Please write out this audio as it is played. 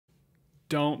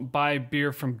don't buy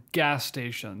beer from gas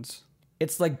stations.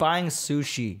 It's like buying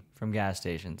sushi from gas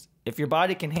stations. If your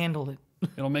body can handle it.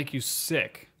 It'll make you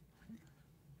sick.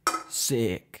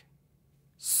 Sick.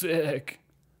 Sick.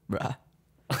 Bruh.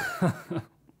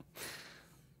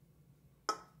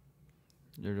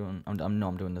 You're doing.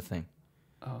 I'm doing the thing.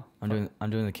 Oh, I'm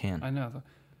doing the can. I know.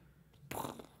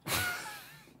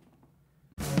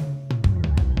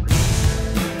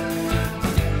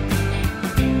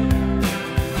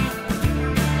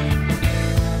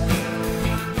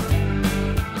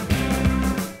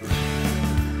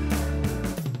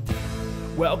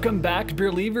 Welcome back to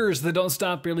Beerlievers, the Don't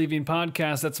Stop Beerlieving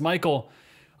podcast. That's Michael.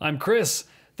 I'm Chris.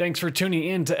 Thanks for tuning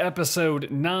in to episode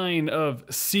 9 of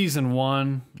season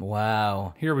 1.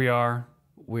 Wow. Here we are.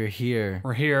 We're here.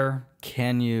 We're here.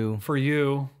 Can you for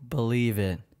you believe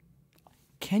it?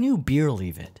 Can you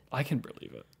beerlieve it? I can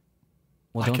believe it.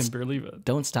 Well, I can believe it.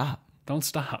 Don't stop. Don't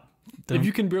stop. If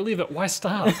you can believe it, why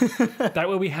stop? That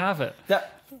way we have it.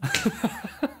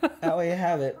 That way you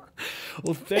have it.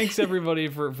 Well, thanks everybody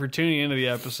for tuning into the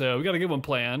episode. We got a good one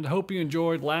planned. Hope you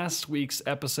enjoyed last week's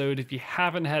episode. If you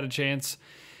haven't had a chance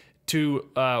to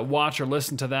watch or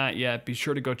listen to that yet, be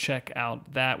sure to go check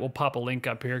out that. We'll pop a link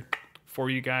up here for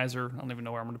you guys, or I don't even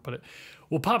know where I'm going to put it.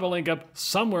 We'll pop a link up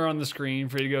somewhere on the screen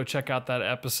for you to go check out that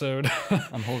episode.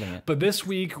 I'm holding it. But this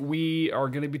week we are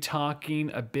going to be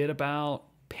talking a bit about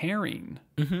pairing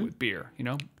with beer,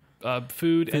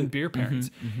 food and beer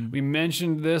pairings. We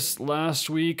mentioned this last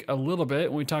week a little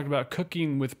bit when we talked about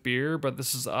cooking with beer, but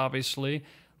this is obviously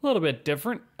a little bit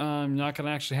different. I'm not going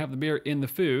to actually have the beer in the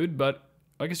food, but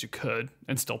I guess you could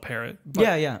and still pair it. But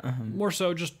yeah. More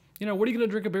so just, what are you going to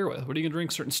drink a beer with? What are you going to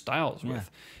drink certain styles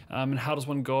with? And how does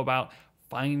one go about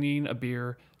finding a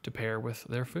beer to pair with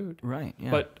their food? Right, yeah.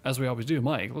 But as we always do,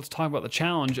 Mike, let's talk about the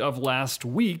challenge of last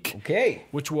week. Okay.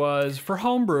 Which was for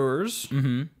home brewers.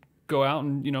 Go out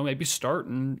and, maybe start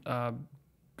a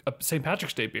St.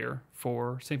 Patrick's Day beer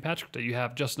for St. Patrick's Day. You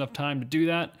have just enough time to do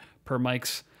that per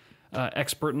Mike's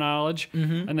expert knowledge.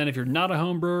 And then if you're not a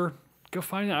home brewer, go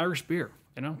find an Irish beer.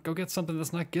 Go get something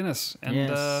that's not Guinness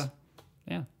and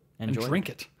and drink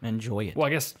it. Enjoy it. Well,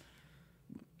 I guess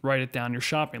write it down your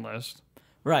shopping list.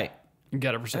 Right. And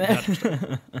get it for St. Patrick's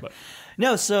Day. But.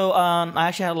 No, so I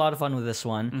actually had a lot of fun with this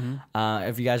one.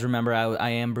 If you guys remember,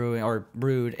 I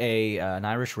brewed an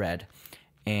Irish red,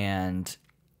 and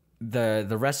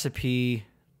the recipe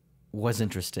was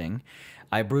interesting.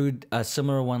 I brewed a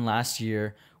similar one last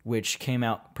year, which came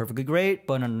out perfectly great,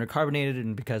 but undercarbonated,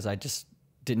 and because I just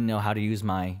didn't know how to use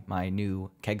my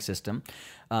new keg system.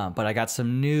 But I got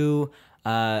some new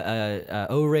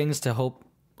O-rings to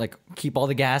keep all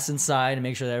the gas inside and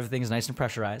make sure that everything's nice and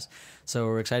pressurized. So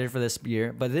we're excited for this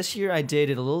year. But this year I did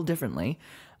it a little differently.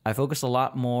 I focused a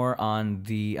lot more on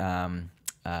the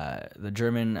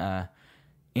German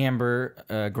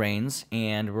amber grains,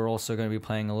 and we're also going to be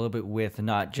playing a little bit with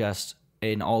not just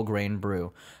an all grain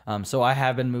brew. So I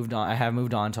have moved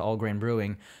on to all grain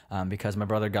brewing because my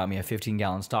brother got me a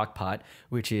 15-gallon stock pot,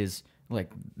 which is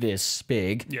like this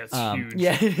big. Yeah, it's huge.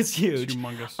 Yeah, it's huge. It's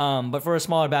humongous. But for a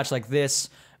smaller batch like this,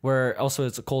 where also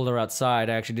it's colder outside,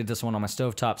 I actually did this one on my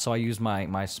stovetop, so I used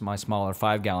my smaller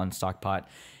 5-gallon stock pot,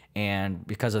 and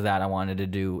because of that, I wanted to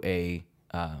do a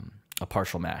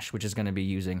partial mash, which is going to be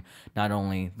using not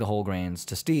only the whole grains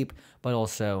to steep, but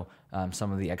also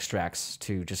some of the extracts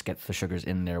to just get the sugars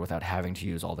in there without having to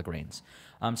use all the grains.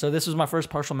 So this was my first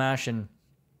partial mash in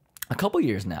a couple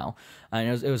years now.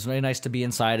 And it was really nice to be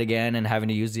inside again and having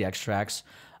to use the extracts,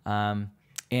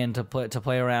 and to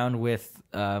play around with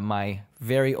my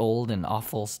very old and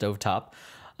awful stovetop.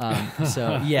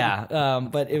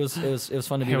 But it was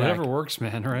fun to be back. Whatever works,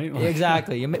 man, right?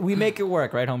 Exactly. We make it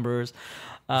work, right, homebrewers?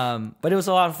 But it was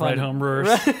a lot of fun. Right,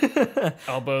 homebrewers.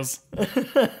 Elbows.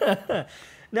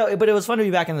 No, but it was fun to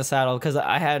be back in the saddle because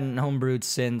I hadn't homebrewed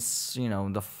since,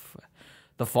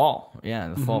 the fall. Yeah,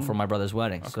 the fall for my brother's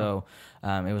wedding. Okay. So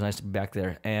it was nice to be back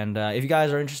there. And if you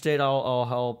guys are interested,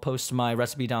 I'll post my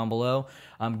recipe down below.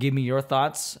 Give me your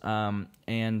thoughts. And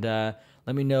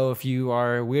let me know if you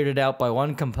are weirded out by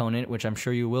one component, which I'm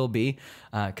sure you will be,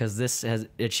 because this has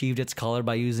achieved its color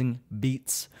by using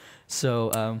beets.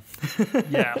 So,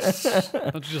 yes.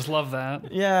 Don't you just love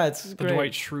that? Yeah, it's the great.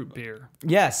 Dwight Schrute beer.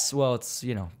 Yes, well, it's,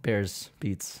 Bears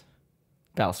beets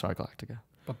Battlestar Galactica.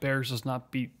 But Bears does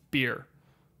not beat beer.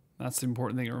 That's the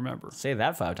important thing to remember. Say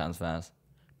that 5 times fast.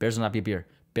 Bears do not beat beer.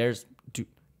 Bears do.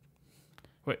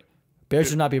 Wait. Bears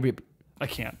do not beat beer. I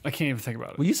can't even think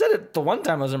about it. Well, you said it the one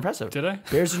time. It was impressive. Did I?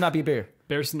 Bears do not beat beer.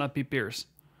 Bears do not beat beers.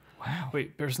 Wow.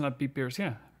 Wait, bears do not beat beers.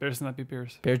 Yeah, bears do not beat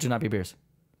beers. Bears do not beat beers.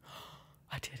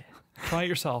 I did it. Try it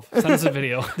yourself. Send us a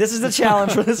video. This is the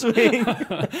challenge for this week.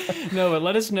 No, but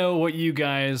let us know what you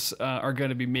guys are going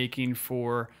to be making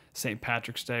for St.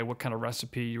 Patrick's Day. What kind of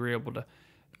recipe you were able to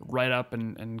write up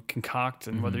and concoct,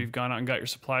 and whether you've gone out and got your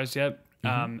supplies yet.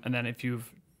 And then if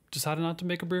you've decided not to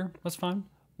make a beer, that's fine.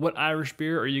 What Irish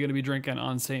beer are you going to be drinking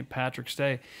on St. Patrick's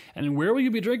Day? And where will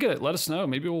you be drinking it? Let us know.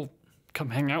 Maybe we'll come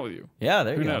hang out with you. Yeah,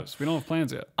 there you go. Who knows? We don't have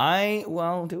plans yet.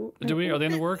 Do we? Are they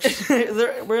in the works?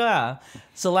 Yeah.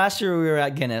 So last year we were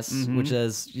at Guinness, which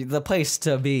is the place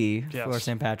to be for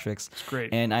St. Patrick's. It's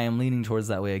great. And I am leaning towards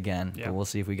that way again. Yeah. But we'll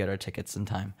see if we get our tickets in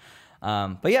time.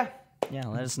 But yeah,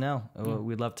 let us know.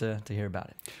 We'd love to hear about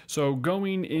it. So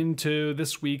going into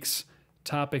this week's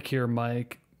topic here,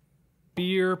 Mike,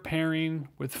 beer pairing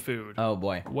with food. Oh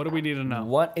boy. What do we need to know?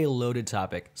 What a loaded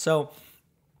topic. So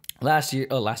last week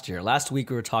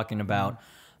we were talking about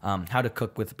how to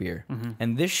cook with beer.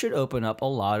 And this should open up a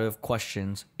lot of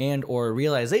questions and or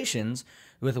realizations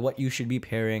with what you should be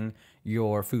pairing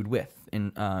your food with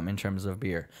in terms of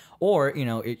beer. Or,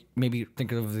 maybe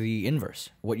think of the inverse,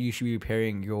 what you should be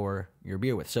pairing your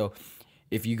beer with. So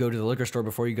if you go to the liquor store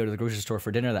before you go to the grocery store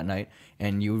for dinner that night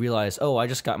and you realize, oh, I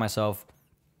just got myself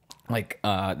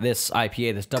this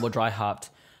IPA, this double dry hopped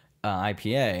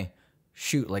IPA,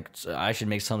 I should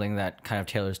make something that kind of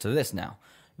tailors to this now.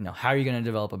 How are you going to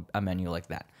develop a menu like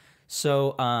that?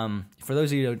 So for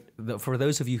those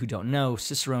of you who don't know,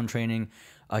 Cicerone training,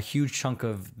 a huge chunk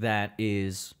of that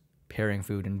is pairing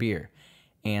food and beer.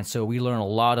 And so we learn a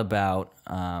lot about,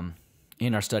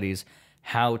 in our studies,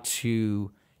 how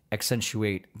to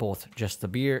accentuate both just the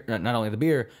beer, not only the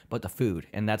beer, but the food.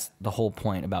 And that's the whole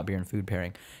point about beer and food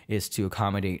pairing, is to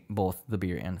accommodate both the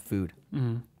beer and the food.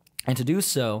 And to do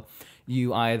so,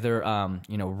 you either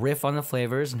riff on the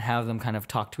flavors and have them kind of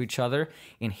talk to each other,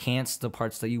 enhance the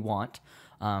parts that you want.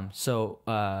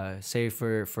 Say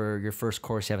for your first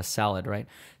course you have a salad, right?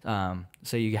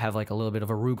 So you have like a little bit of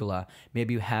arugula.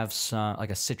 Maybe you have some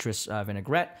like a citrus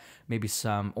vinaigrette. Maybe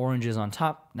some oranges on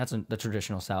top. That's the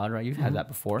traditional salad, right? You've had that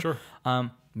before. Sure.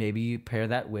 Maybe you pair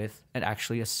that with a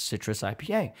citrus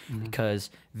IPA because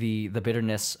the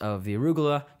bitterness of the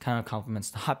arugula kind of complements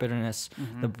the hot bitterness.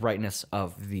 The brightness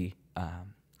of the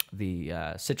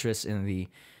citrus in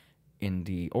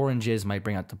the oranges might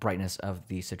bring out the brightness of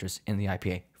the citrus in the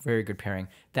IPA. Very good pairing.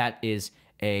 That is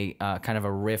a kind of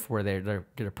a riff where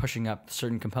they're pushing up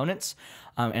certain components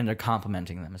and they're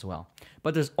complementing them as well.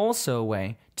 But there's also a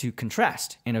way to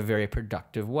contrast in a very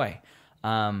productive way.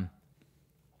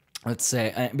 Let's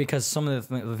say, because some of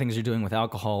the things you're doing with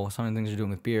alcohol, some of the things you're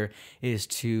doing with beer is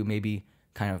to maybe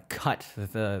kind of cut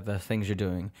the things you're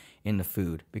doing in the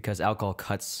food, because alcohol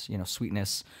cuts,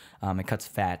 sweetness, it cuts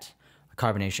fat,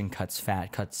 carbonation cuts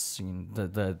fat, cuts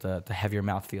the heavier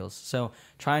mouth feels. So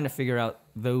trying to figure out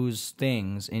those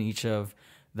things in each of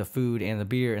the food and the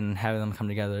beer and having them come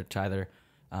together to either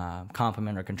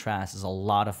complement or contrast is a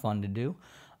lot of fun to do,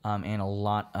 and a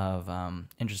lot of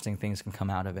interesting things can come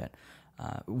out of it.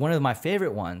 One of my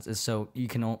favorite ones is so you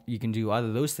can do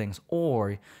either those things,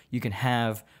 or you can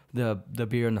have the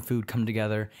beer and the food come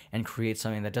together and create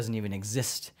something that doesn't even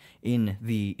exist in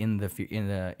the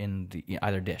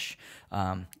either dish.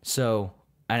 And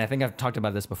I think I've talked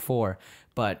about this before,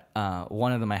 but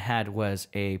one of them I had was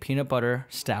a peanut butter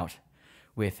stout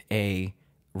with a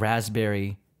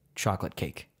raspberry chocolate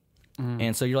cake.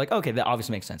 And so you're like, okay, that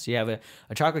obviously makes sense. You have a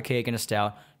chocolate cake and a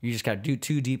stout. You just got to do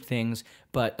two deep things,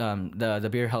 but the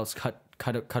beer helps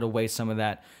cut away some of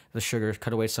that, the sugar,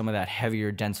 cut away some of that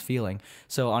heavier, dense feeling.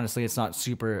 So honestly, it's not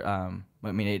super.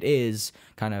 It is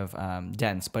kind of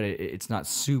dense, but it's not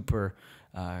super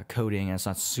coating, and it's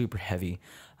not super heavy.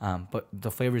 But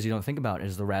the flavors you don't think about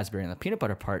is the raspberry and the peanut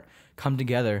butter part come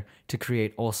together to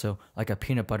create also like a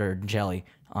peanut butter jelly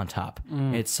on top.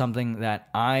 It's something that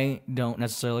I don't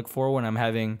necessarily look for when I'm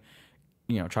having,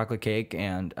 chocolate cake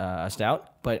and a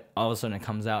stout, but all of a sudden it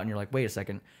comes out and you're like, wait a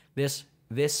second, this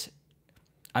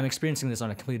I'm experiencing this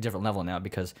on a completely different level now,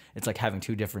 because it's like having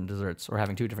two different desserts or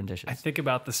having two different dishes. I think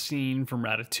about the scene from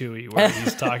Ratatouille where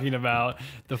he's talking about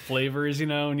the flavors,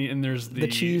 and there's the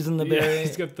cheese and the berry. Yeah,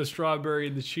 he's got the strawberry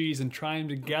and the cheese and try them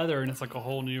together, and it's like a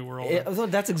whole new world.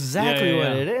 That's exactly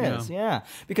what it is. Yeah.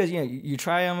 Because you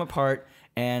try them apart,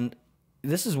 and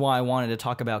this is why I wanted to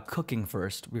talk about cooking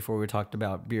first before we talked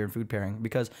about beer and food pairing,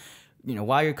 because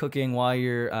while you're cooking, while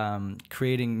you're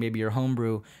creating maybe your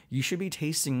homebrew, you should be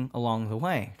tasting along the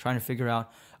way, trying to figure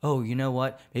out, oh, you know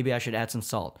what? Maybe I should add some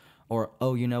salt. Or,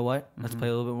 oh, you know what? Let's play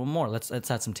a little bit more. Let's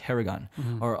add some tarragon.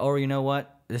 Or, oh, you know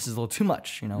what? This is a little too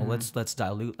much. Let's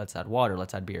dilute. Let's add water.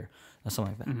 Let's add beer.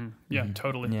 Something like that. Yeah,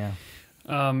 totally. Yeah.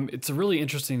 It's a really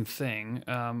interesting thing.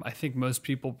 I think most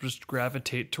people just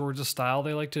gravitate towards a style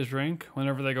they like to drink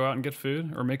whenever they go out and get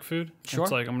food or make food. Sure.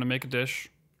 It's like, I'm going to make a dish.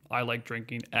 I like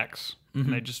drinking X.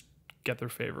 And they just get their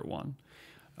favorite one.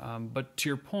 But to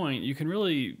your point, you can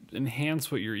really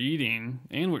enhance what you're eating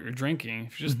and what you're drinking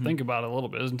if you just think about it a little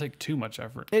bit. It doesn't take too much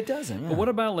effort. It doesn't, yeah. But what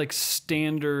about like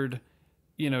standard,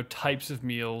 types of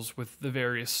meals with the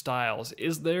various styles?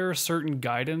 Is there certain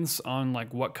guidance on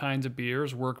like what kinds of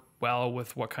beers work well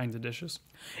with what kinds of dishes?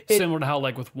 Similar to how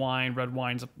like with wine, red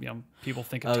wines, people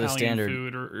think Italian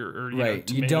food or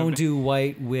right. You don't do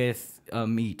white with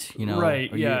meat,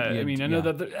 Right. Yeah. I know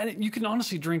that and you can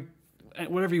honestly drink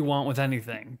whatever you want with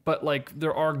anything, but like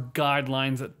there are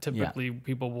guidelines that typically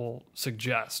people will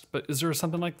suggest. But is there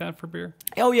something like that for beer?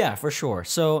 Oh yeah, for sure.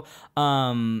 So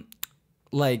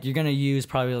like you're gonna use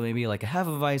probably maybe like a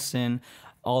Hefeweizen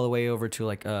all the way over to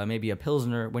like maybe a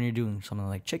Pilsner when you're doing something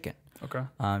like chicken. Okay.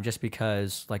 Just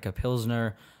because like a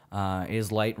Pilsner is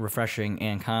light, refreshing,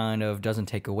 and kind of doesn't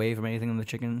take away from anything in the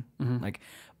chicken.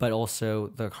 But also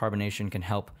the carbonation can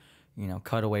help,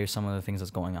 cut away some of the things that's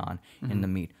going on in the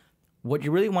meat. What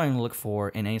you're really wanting to look for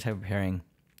in any type of pairing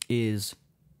is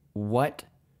what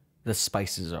the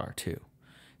spices are too.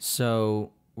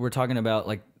 So we're talking about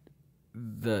like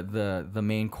the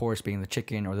main course being the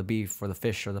chicken or the beef or the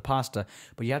fish or the pasta,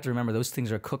 but you have to remember those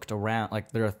things are cooked around,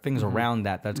 like there are things around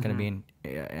that's going to be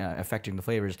affecting the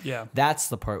flavors. Yeah, that's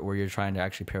the part where you're trying to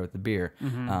actually pair with the beer.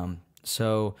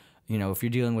 So if you're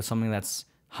dealing with something that's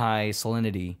high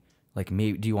salinity, like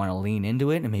maybe do you want to lean into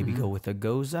it and maybe go with a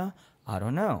Goza? I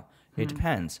don't know. It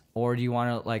depends. Or do you want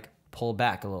to like pull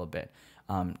back a little bit,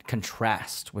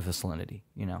 contrast with the salinity?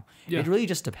 It really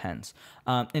just depends.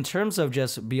 In terms of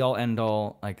just be all end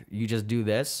all, like you just do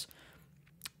this.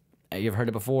 You've heard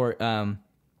it before.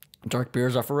 Dark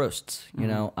beers are for roasts.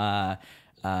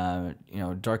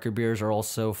 Darker beers are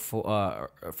also for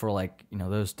like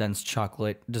those dense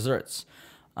chocolate desserts.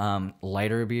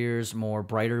 Lighter beers, more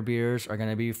brighter beers are going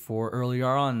to be for earlier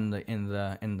on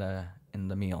in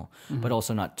the meal, but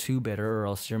also not too bitter, or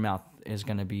else your mouth is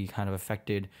going to be kind of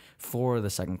affected for the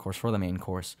second course, for the main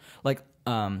course. Like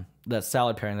that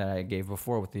salad pairing that I gave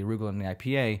before with the arugula and the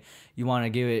IPA, you want to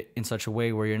give it in such a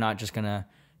way where you're not just going to,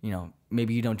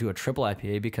 maybe you don't do a triple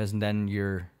IPA because then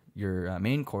your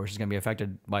main course is going to be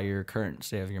affected by your current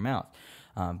state of your mouth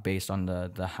based on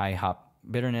the high hop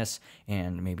bitterness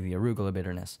and maybe the arugula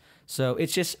bitterness. So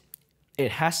it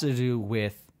has to do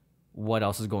with what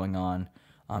else is going on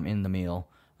in the meal,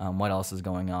 what else is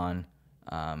going on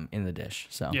in the dish.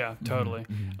 So yeah, totally.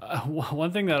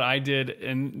 One thing that I did,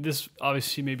 and this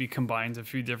obviously maybe combines a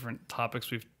few different topics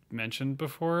we've mentioned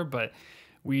before, but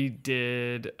we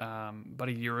did about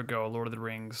a year ago a Lord of the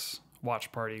Rings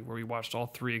watch party where we watched all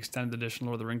 3 extended edition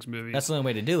Lord of the Rings movies. That's the only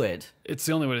way to do it. It's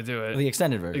the only way to do it. The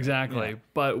extended version. Exactly. Yeah.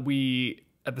 But we,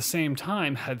 at the same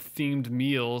time, had themed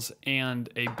meals and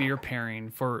a beer pairing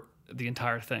for the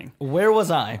entire thing. Where was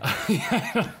I?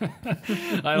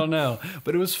 I don't know.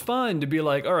 But it was fun to be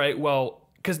like, all right, well,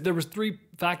 because there was 3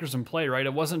 factors in play, right?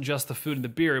 It wasn't just the food and the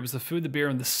beer. It was the food, the beer,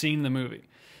 and the scene in the movie.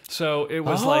 So it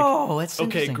was that's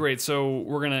okay, great. So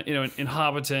we're going to, in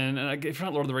Hobbiton, and if you're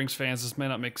not Lord of the Rings fans, this may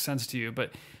not make sense to you,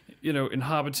 but, in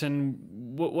Hobbiton,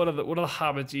 what are the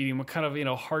hobbits eating? What kind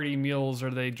of, hearty meals are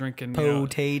they drinking?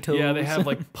 Potatoes. Yeah, they have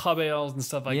like pub ales and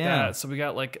stuff like that. So we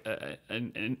got like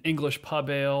an English pub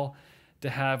ale to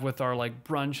have with our like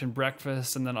brunch and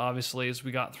breakfast. And then obviously as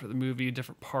we got through the movie,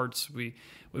 different parts, we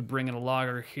would bring in a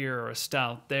lager here or a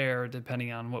stout there,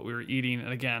 depending on what we were eating.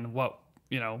 And again, what,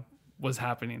 was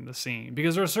happening in the scene.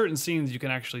 Because there are certain scenes you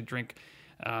can actually drink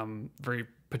very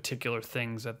particular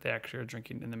things that they actually are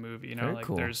drinking in the movie. Very like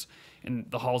cool. There's in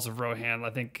the Halls of Rohan, I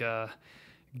think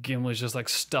Gimli's just like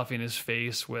stuffing his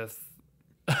face with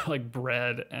like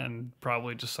bread and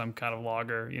probably just some kind of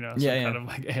lager, kind of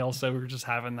like ale. So we were just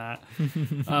having that.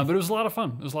 But it was a lot of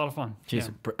fun.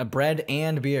 Jeez, bread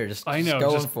and beer. Just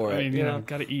going for it.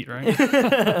 Got to eat,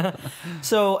 right?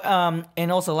 So,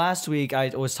 and also last week I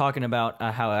was talking about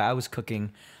how I was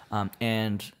cooking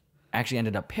and actually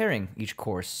ended up pairing each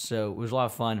course. So it was a lot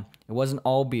of fun. It wasn't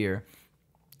all beer,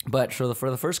 but for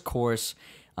the first course,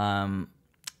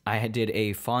 I did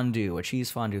a fondue, a cheese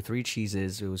fondue, 3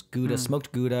 cheeses. It was Gouda,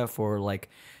 smoked Gouda for like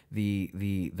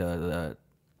the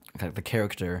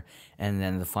character, and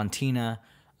then the Fontina,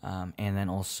 and then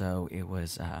also it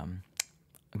was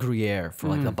Gruyere for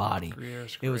like the body.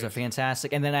 It was a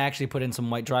fantastic. And then I actually put in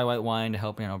some dry white wine to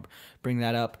help bring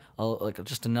that up like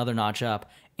just another notch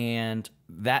up. And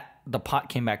the pot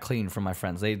came back clean from my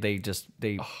friends. They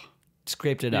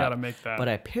scraped it up. You gotta make that. But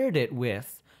I paired it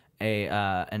with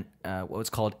what's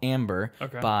called Amber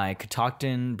by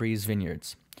Catoctin Breeze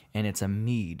Vineyards, and it's a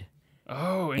mead.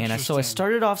 Oh, interesting. And so I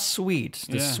started off sweet.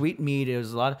 The sweet mead, it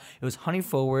was honey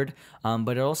forward,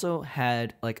 but it also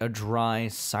had like a dry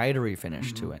cidery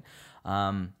finish to it.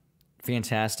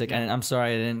 Fantastic. And I'm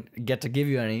sorry I didn't get to give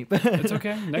you any. It's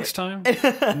okay. Next time.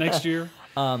 Next year.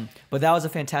 But that was a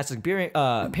fantastic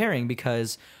pairing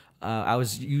because I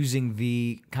was using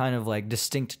the kind of like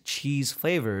distinct cheese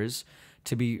flavors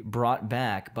to be brought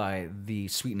back by the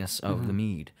sweetness of the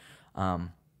mead.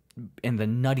 And the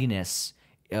nuttiness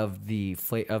of the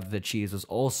cheese was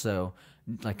also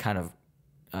like kind of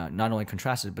not only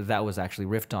contrasted, but that was actually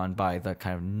riffed on by the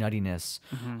kind of nuttiness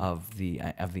of the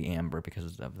amber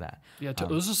because of that. Yeah,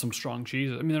 those are some strong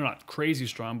cheeses. I mean, they're not crazy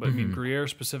strong, but I mean, Gruyere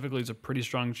specifically is a pretty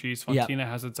strong cheese. Fontina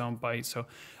has its own bite, so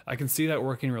I can see that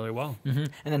working really well. And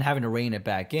then having to rein it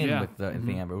back in with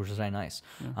the amber, which was very nice.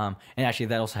 And actually,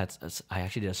 that also had I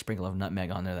actually did a sprinkle of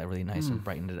nutmeg on there that really nice and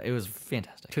brightened it. It was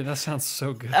fantastic. Dude, that sounds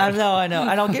so good. I know.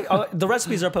 And I'll give the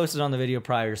recipes are posted on the video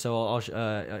prior, so I'll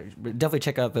definitely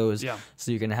check out those.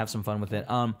 So you can have some fun with it.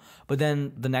 But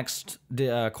then the next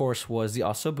course was the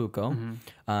ossobuco,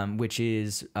 which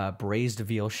is braised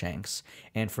veal shanks.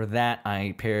 And for that,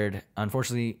 I paired,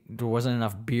 unfortunately, there wasn't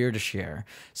enough beer to share.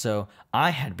 So I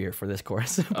had beer for this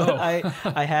course. But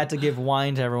I had to give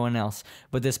wine to everyone else.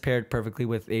 But this paired perfectly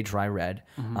with a dry red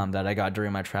that I got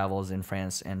during my travels in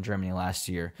France and Germany last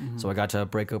year. So I got to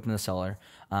break open the cellar.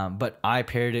 But I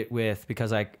paired it with,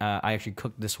 because I actually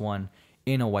cooked this one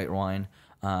in a white wine,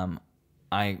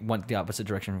 I went the opposite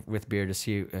direction with beer to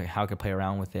see how I could play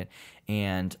around with it.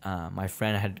 And my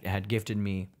friend had gifted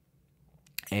me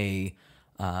a,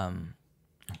 oh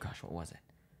gosh, what was it?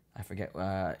 I forget.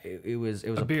 It was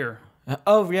a beer.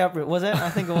 Oh yeah, was it? I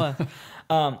think it was.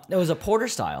 It was a porter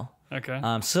style. Okay.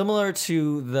 Similar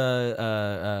to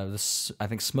the I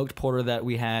think smoked porter that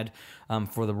we had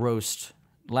for the roast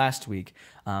last week,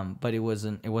 but it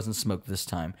wasn't smoked this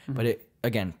time. But it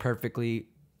again perfectly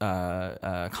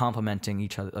complementing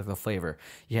each other, like the flavor.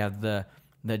 You have the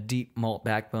deep malt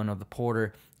backbone of the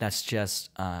porter that's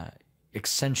just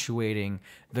accentuating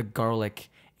the garlic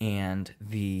and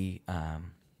the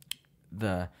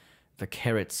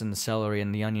carrots and the celery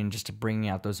and the onion, just to bring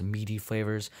out those meaty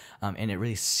flavors. And it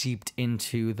really seeped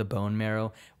into the bone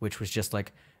marrow, which was just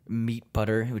like meat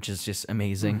butter, which is just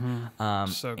amazing.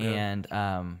 So good. And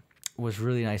was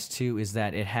really nice too is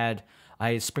that it had,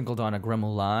 I sprinkled on a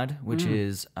gremolade, which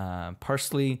is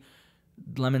parsley,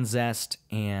 lemon zest,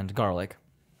 and garlic,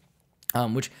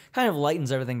 which kind of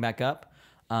lightens everything back up.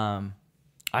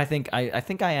 I think I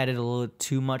added a little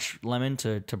too much lemon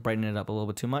to brighten it up a little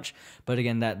bit too much. But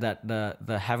again,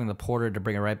 the having the porter to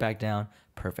bring it right back down,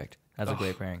 perfect. That's a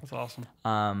great pairing. That's awesome.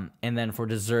 And then for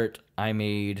dessert, I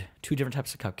made 2 different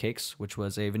types of cupcakes, which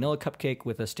was a vanilla cupcake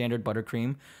with a standard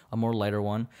buttercream, a more lighter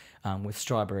one with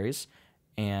strawberries,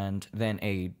 and then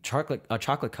a chocolate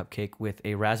cupcake with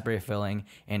a raspberry filling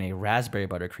and a raspberry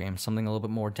buttercream, something a little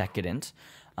bit more decadent.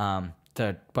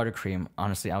 The buttercream,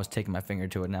 honestly, I was taking my finger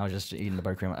to it, and I was just eating the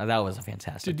buttercream. That was a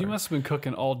fantastic. Dude, you must have been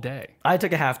cooking all day. I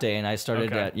took a half day, and I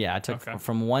started I took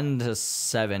from 1 to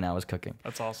 7 I was cooking.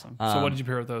 That's awesome. So what did you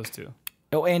pair with those two?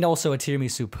 Oh, and also a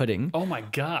tiramisu pudding. Oh my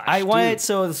gosh! I wanted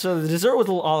so the dessert was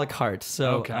a little a la carte.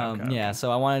 So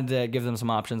so I wanted to give them some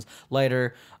options,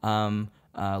 lighter and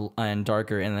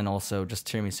darker, and then also just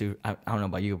tiramisu. I don't know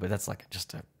about you, but that's like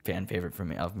just a fan favorite for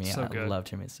me. So I love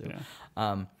tiramisu.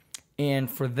 Yeah.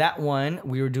 And for that one,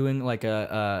 we were doing like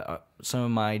some of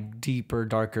my deeper,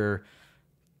 darker,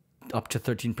 up to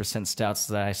 13% stouts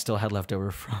that I still had left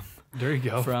over from. There you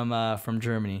go. From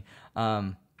Germany.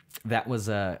 That was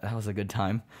a good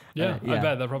time. Yeah, I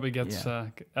bet that probably gets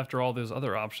after all those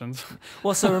other options.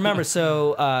 Well, so remember,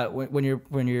 when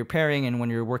you're pairing and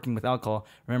when you're working with alcohol,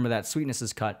 remember that sweetness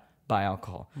is cut by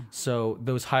alcohol. So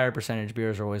those higher percentage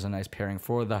beers are always a nice pairing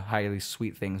for the highly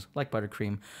sweet things like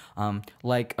buttercream,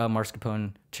 like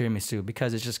mascarpone tiramisu,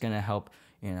 because it's just going to help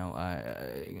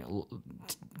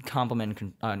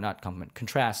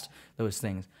contrast those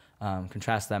things.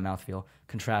 Contrast that mouthfeel,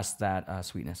 contrast that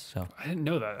sweetness. So I didn't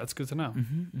know that. That's good to know.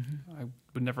 I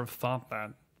would never have thought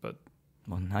that, but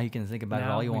well, now you can think about it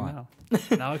all you want.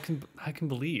 Now I can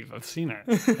believe. I've seen it.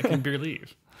 I can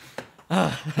believe.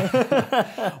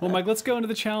 Well, Mike, let's go into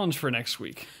the challenge for next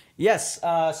week. Yes.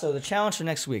 So the challenge for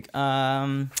next week.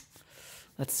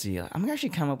 Let's see. I'm actually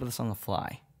coming up with this on the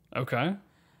fly. Okay.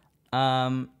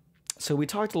 So we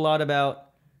talked a lot about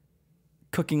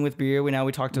cooking with beer.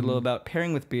 We talked a little about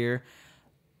pairing with beer.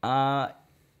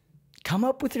 Come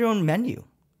up with your own menu.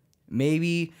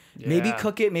 Maybe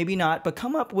cook it, maybe not, but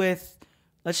come up with,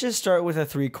 let's just start with a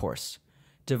 3-course.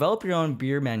 develop your own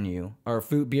beer menu or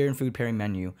beer and food pairing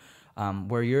menu,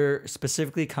 where you're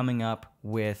specifically coming up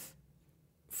with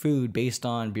food based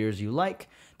on beers you like,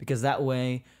 because that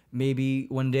way maybe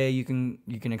one day you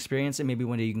can experience it, maybe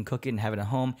one day you can cook it and have it at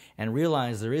home and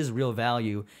realize there is real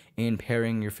value in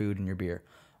pairing your food and your beer.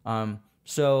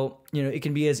 So it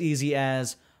can be as easy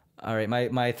as, all right, my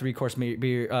 3-course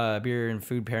beer and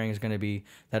food pairing is going to be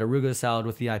that arugula salad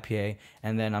with the IPA,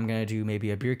 and then I'm going to do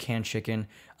maybe a beer canned chicken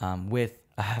with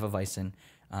a Hefeweizen,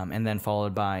 and then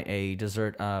followed by a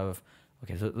dessert of,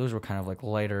 okay, so those were kind of like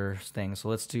lighter things. So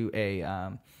let's do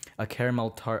a caramel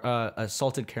tart, a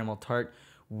salted caramel tart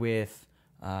with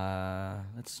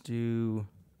let's do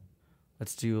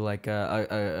like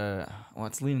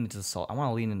let's lean into the salt. I want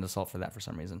to lean into salt for that for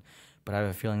some reason, but I have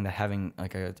a feeling that having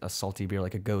like a salty beer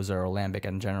like a Goza or Lambic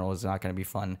in general is not going to be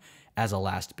fun as a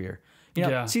last beer.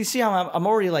 See how I'm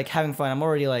already like having fun. I'm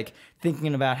already like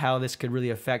thinking about how this could really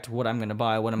affect what I'm going to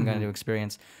buy, what I'm going to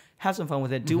experience. Have some fun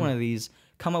with it. Do one of these.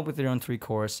 Come up with your own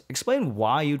 3-course. Explain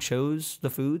why you chose the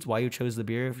foods, why you chose the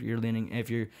beer. If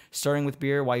you're starting with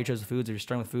beer, why you chose the foods. If you're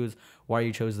starting with foods, why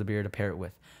you chose the beer to pair it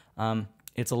with.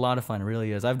 It's a lot of fun. It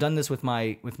really is. I've done this with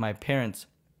my parents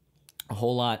a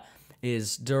whole lot.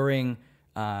 Is during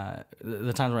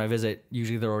the times when I visit,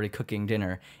 usually they're already cooking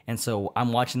dinner, and so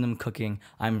I'm watching them cooking.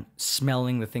 I'm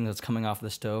smelling the thing that's coming off the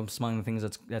stove, smelling the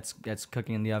things that's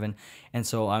cooking in the oven, and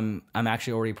so I'm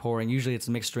actually already pouring. Usually it's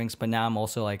mixed drinks, but now I'm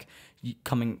also like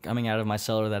coming out of my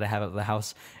cellar that I have at the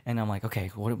house, and I'm like, okay,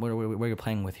 what are you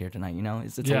playing with here tonight?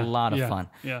 It's a lot of fun.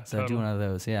 Yeah, so do one of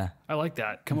those. Yeah, I like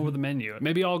that. Come up with a menu.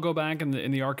 Maybe I'll go back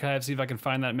in the archive, see if I can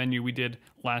find that menu we did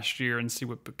last year and see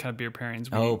what kind of beer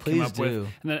pairings we came up with.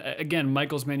 And then again,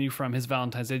 Michael's menu from his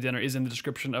Valentine's Day dinner is in the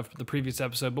description of the previous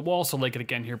episode, but we'll also link it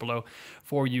again here below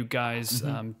for you guys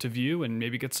to view and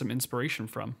maybe get some inspiration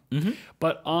from.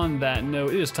 But on that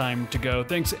note, it is time to go.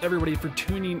 Thanks everybody for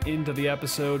tuning into the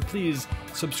episode. Please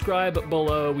subscribe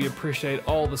below. We appreciate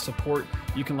all the support.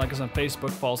 You can like us on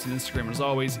Facebook, follow us on Instagram, and as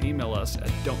always, email us at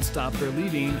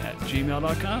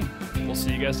don'tstopbeerleaving@gmail.com. We'll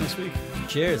see you guys next week.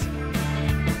 Cheers.